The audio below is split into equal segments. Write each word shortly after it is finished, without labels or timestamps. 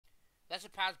That's a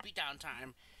past beatdown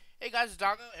time. Hey guys, it's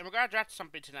Doggo, and we're gonna draft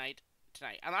something tonight.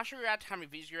 I'm not sure you're at how many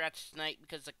views you're at tonight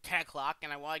because it's like 10 o'clock,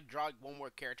 and I want to draw like, one more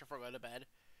character before I go to bed.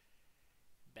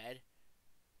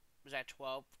 Was that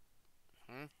 12?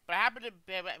 But I happened to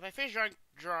if I finished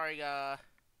drawing yeah,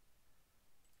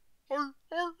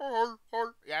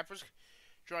 I first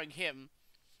drawing him,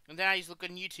 and then I just look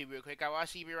on YouTube real quick. I want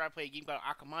to see if you're to play a game called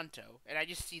Akamanto, and I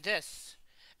just see this.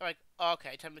 I'm like, oh,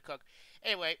 okay, time to cook.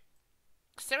 Anyway.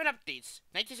 7 updates.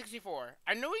 1964.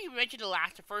 I know you mentioned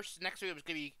the first next week was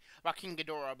gonna be about King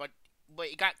Ghidorah, but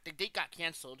the date got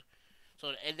canceled.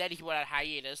 So and then he went on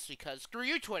hiatus because screw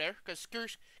you Twitter, because screw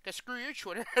you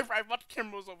Twitter. I bought the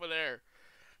Timberwolves over there.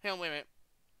 Hang on, wait a minute.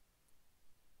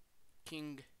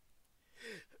 King.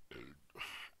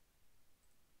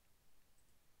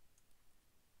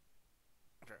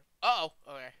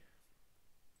 Okay.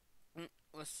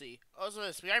 Let's see. Also,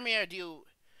 this we may do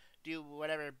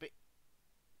whatever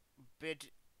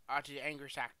bid onto the Angry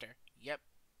actor. Yep.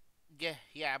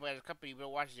 Yeah, but the company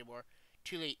don't watch it anymore.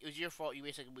 Too late. It was your fault. You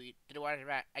wasted a movie. Didn't watch it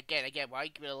back. Again. Why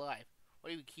you keep it alive? Why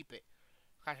do you keep it?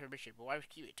 Class permission, but why would you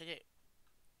keep it?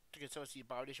 Took it so the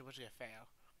abomination was gonna fail.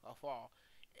 Or fall.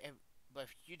 But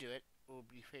if you do it, it will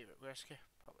be your favorite.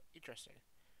 Interesting.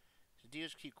 So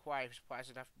dudes keep quiet if supplies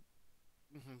enough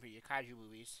for your kaiju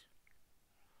movies.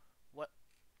 What?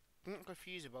 I'm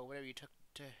confused about whatever you took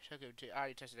him to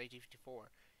audio test in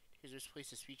 1954. His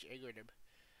misplaced speech angered him.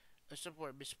 A simple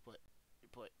or misput.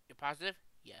 You're positive?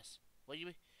 Yes. What do you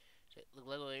mean? Look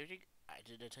Lego everything? I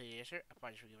didn't tell you the answer. I'm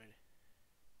probably forgiven.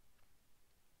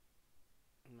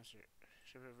 Monster.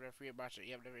 Referee and monster.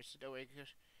 You have never said no way because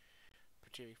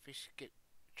particularly fish get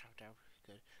chopped out.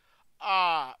 Good.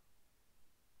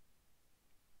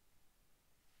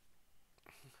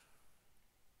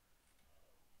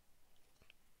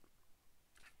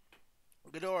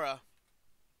 Ghidorah.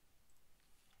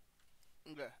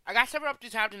 Okay. I got several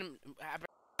updates happening.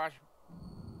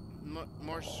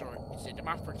 More story. It's a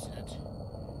Democrat incident.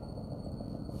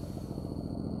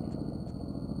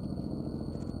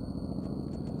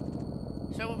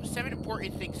 So, 7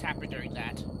 important things happened during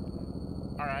that.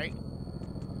 Alright.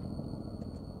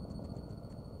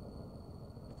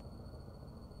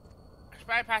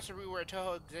 Spy past the room where a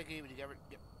Toho executive and the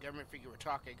government figure were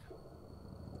talking.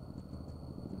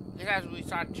 This has what we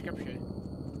saw in the description.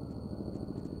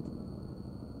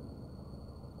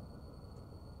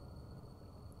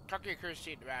 Talking occurs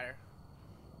to the matter.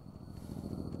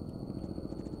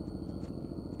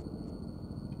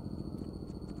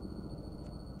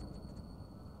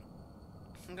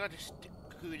 I'm going to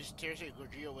who just tears it.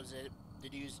 Godzilla was it? The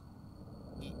news,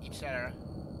 etc.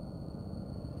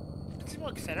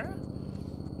 Etc.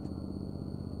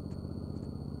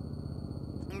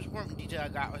 The most important detail I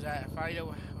got was that I found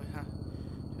out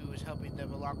who was helping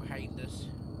them along behind this.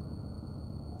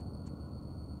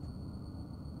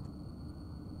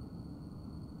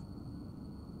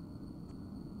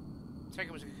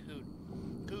 Second was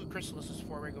Cocoon Chrysalis is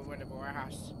forming over in the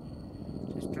warehouse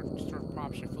to store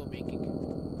props for filmmaking.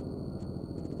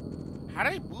 How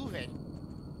did he move it?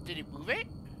 Did he move it?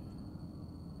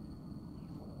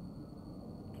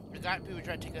 The got people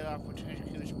trying to take it off with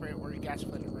Cocoon spray or gas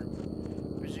fled the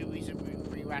room. Presumably he's a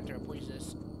radioactive and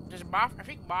poisonous. I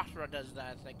think Mothra does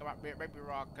that. It's like, I might be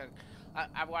wrong, because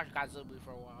I've watched Godzilla movie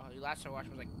for a while. The last time I watched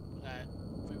was like,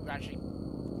 rewatching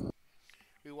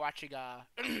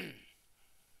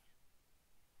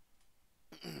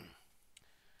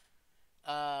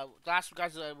last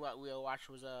Godzilla what we watched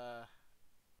was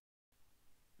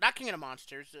not King of the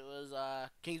Monsters. It was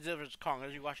King of vs Kong.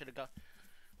 As you watching the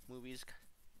movies,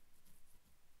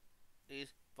 the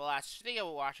last thing I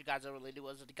was watching Godzilla related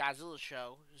was the Godzilla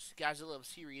show. This Godzilla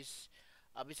series,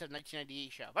 based on the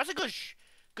 1998 show. That's a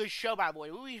good show, by the way.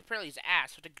 The movie apparently is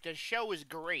ass, but the show is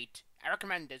great. I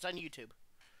recommend it. It's on YouTube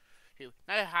too.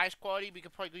 Not the highest quality, but you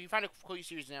can find a quality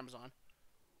series on Amazon.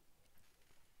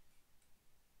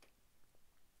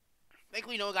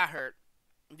 Thankfully, no one got hurt.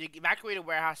 They evacuated a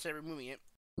warehouse and removing it.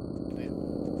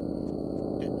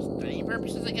 Studying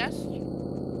purposes, I guess?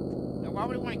 Now, why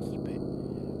would I want to keep it?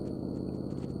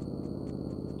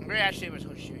 I'm very actually about the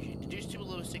situation. Deduce 2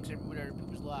 little 6 and ruin other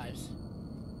people's lives.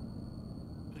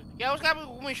 Yeah, what's happening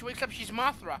when she wakes up? She's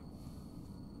Mothra.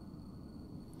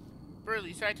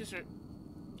 Burley, scientists are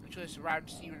arrived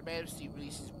to see where the man of sea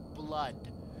releases blood.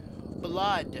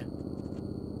 Blood!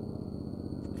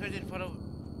 Because in front of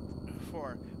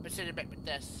but send it back with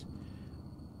this.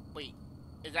 Wait,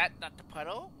 is that not the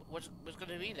puddle? What's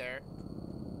gonna be there?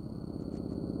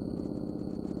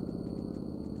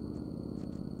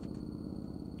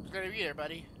 What's gonna be there,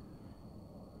 buddy?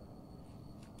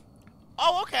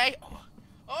 Oh, okay. Oh,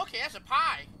 okay, that's a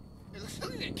pie. It looks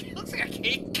like a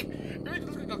cake. It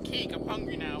looks like a cake. I'm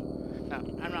hungry now. No,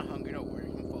 I'm not hungry. Don't worry.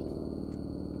 I'm full.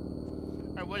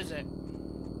 Alright, what is it?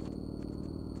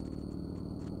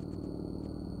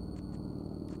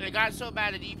 It got so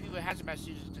bad that EP with hazmat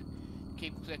suits to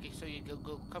keep clicking, so you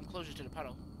go come closer to the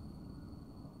puddle.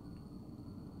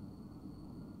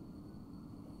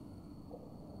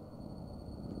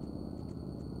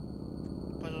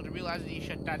 Puzzle to realize that you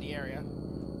shut down the area.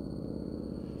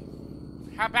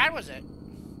 How bad was it?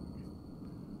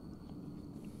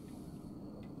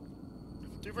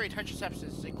 Through very touchy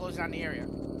substance, they closed down the area.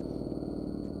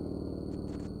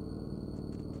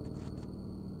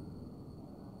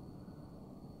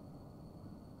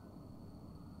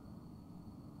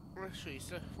 Actually,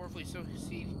 so fourthly, so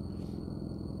see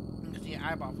the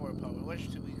eyeball for a poem, which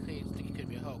we think it could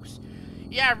be a hoax.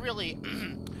 Yeah, really.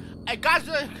 A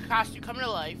Godzilla costume coming to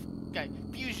life. Okay,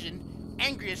 fusion,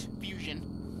 angriest fusion.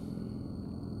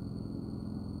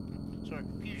 Sorry,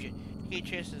 fusion. He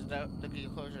chases the looking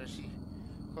closer to see,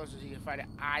 closer so you can find an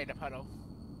eye in the puddle.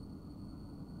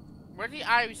 Where's the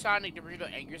eye we saw in like, the original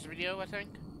angriest video? I think.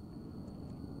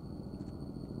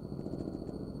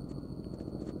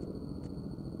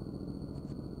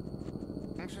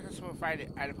 I'm sure this will find it.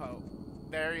 I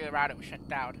don't. The area around it was shut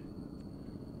down.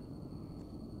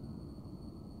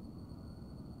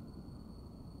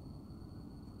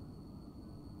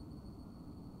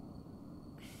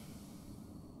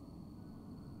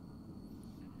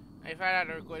 I found out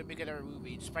they were going to make another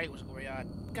movie despite what's going on.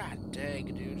 God dang,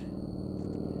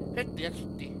 dude. 50, that's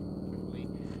 50.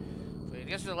 Wait, I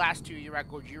guess the last 2 you're at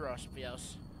Godzilla or something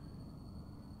else.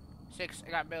 6, I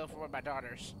got mail for one of my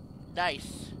daughters.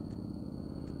 Nice.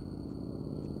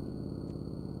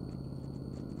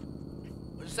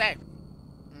 What's that?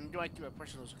 I'm going through a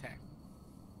personal's okay.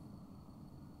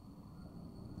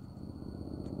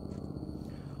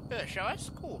 Look, show us?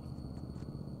 Cool.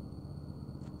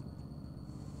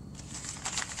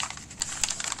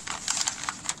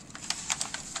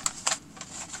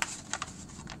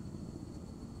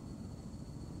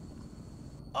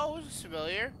 Oh, this is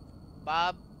familiar.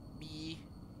 Bob B.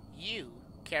 U.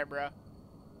 Camera.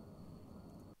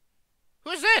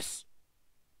 Who's this?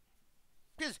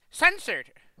 This is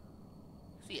censored.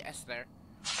 See S there.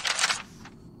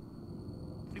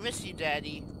 We miss you,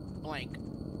 Daddy. Blank.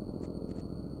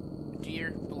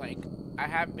 Dear blank. I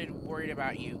have been worried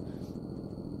about you.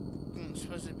 It's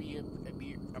supposed to be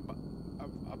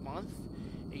a month?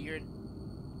 A year.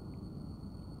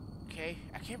 Okay,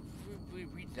 I can't really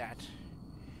read that.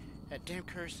 That damn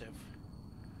cursive.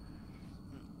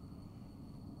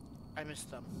 I miss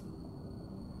them.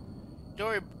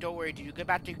 Don't worry, dude. You get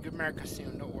back to America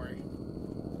soon. Don't worry.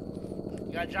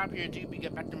 You got a job here to do, but you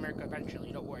get back to America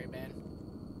eventually. Don't worry, man.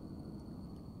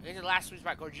 I think the last one's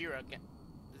about Godzilla again.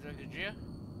 Is it Godzilla?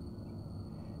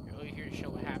 You're only here to show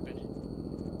what happened.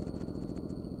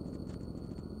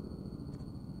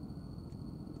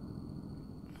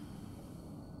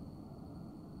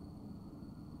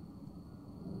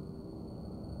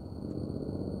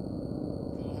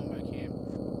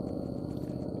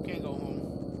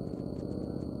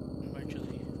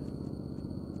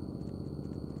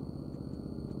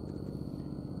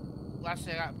 Last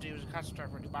thing I got to do was concentrate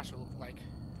on what the boss would look like.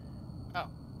 Oh.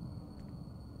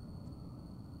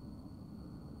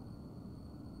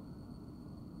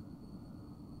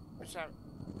 What's that?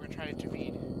 We're trying to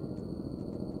intervene.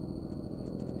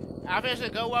 How does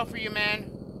it go well for you,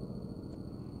 man?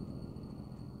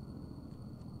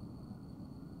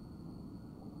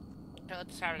 Okay,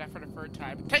 let's have that for the third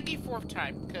time. Take the fourth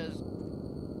time, because...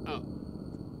 Oh.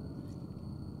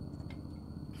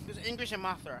 Because English and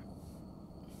Mothra.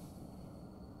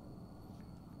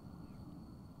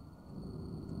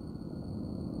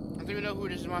 I don't even know who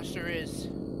this monster is.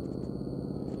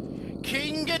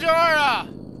 King Ghidorah!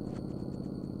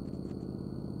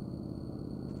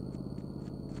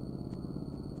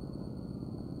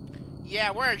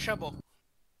 Yeah, we're in trouble.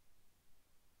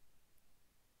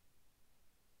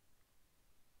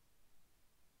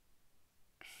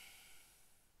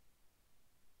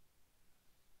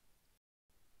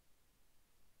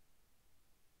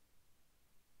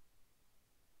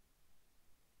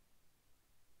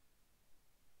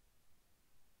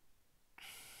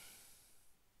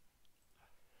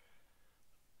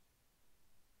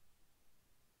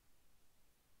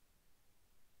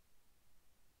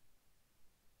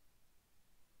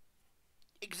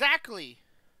 Exactly.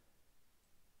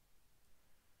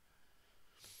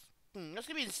 That's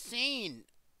gonna be insane.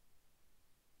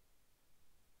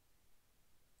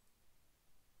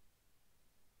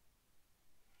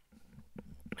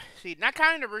 See, not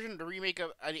counting the version of the remake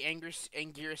of the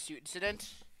Anguirus suit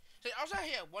incident. So also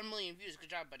hit 1 million views. Good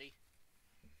job, buddy.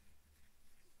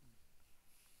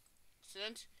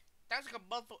 Since that's like a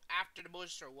month after the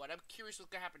Monster one. I'm curious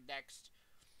what's gonna happen next.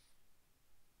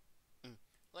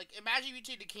 Like, imagine you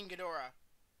take the King Ghidorah.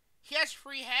 He has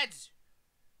 3 heads.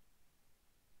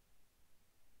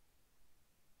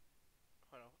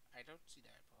 Hold on, I don't see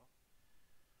that, bro.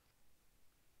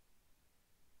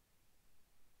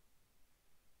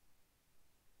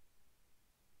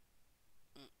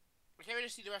 I can't wait to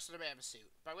see the rest of the Mammoth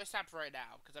suit. But I'm gonna stop for right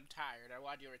now because I'm tired. I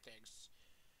want to do other things.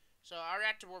 So I'll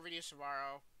react to more videos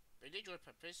tomorrow. But enjoy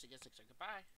participating. Goodbye.